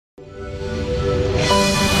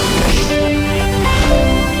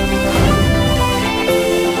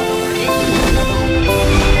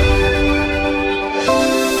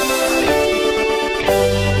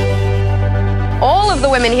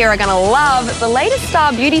women here are going to love the latest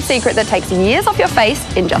star beauty secret that takes years off your face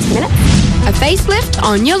in just minutes. A facelift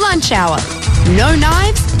on your lunch hour. No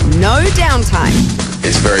knives, no downtime.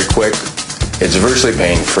 It's very quick. It's virtually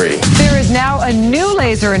pain-free. There is now a new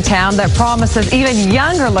laser in town that promises even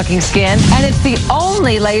younger looking skin, and it's the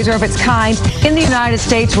only laser of its kind in the United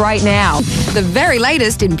States right now. The very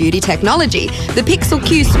latest in beauty technology, the Pixel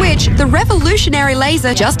Q Switch, the revolutionary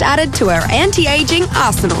laser just added to our anti-aging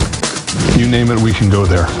arsenal. You name it, we can go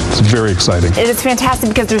there. It's very exciting. It is fantastic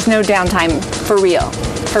because there's no downtime for real.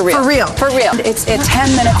 For real. For real. For real. It's a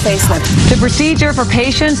 10-minute facelift. The procedure for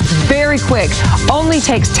patients, very quick. Only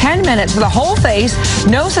takes 10 minutes for the whole face.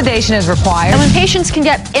 No sedation is required. And when patients can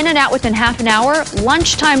get in and out within half an hour,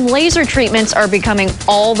 lunchtime laser treatments are becoming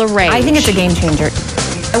all the rage. I think it's a game changer.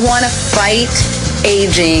 I want to fight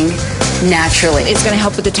aging naturally. It's going to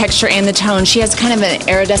help with the texture and the tone. She has kind of an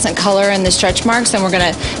iridescent color in the stretch marks, and we're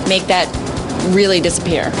going to make that really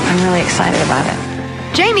disappear. I'm really excited about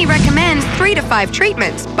it. Jamie recommends 3 to 5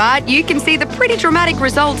 treatments, but you can see the pretty dramatic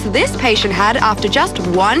results this patient had after just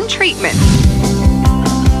 1 treatment.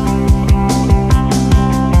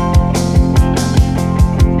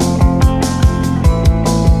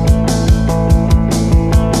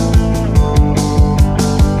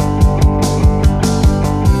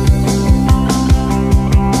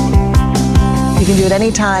 You can do it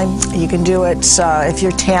anytime. You can do it if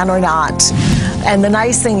you're tan or not. And the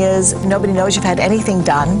nice thing is nobody knows you've had anything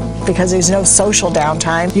done because there's no social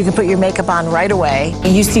downtime. You can put your makeup on right away.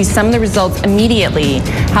 You see some of the results immediately.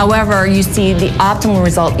 However, you see the optimal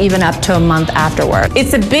result even up to a month afterward.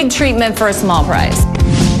 It's a big treatment for a small price.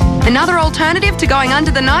 Another alternative to going under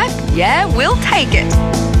the knife? Yeah, we'll take it.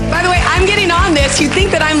 By the way, I'm getting on this. You think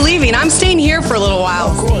that I'm leaving. I'm staying here for a little while.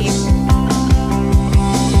 Of course.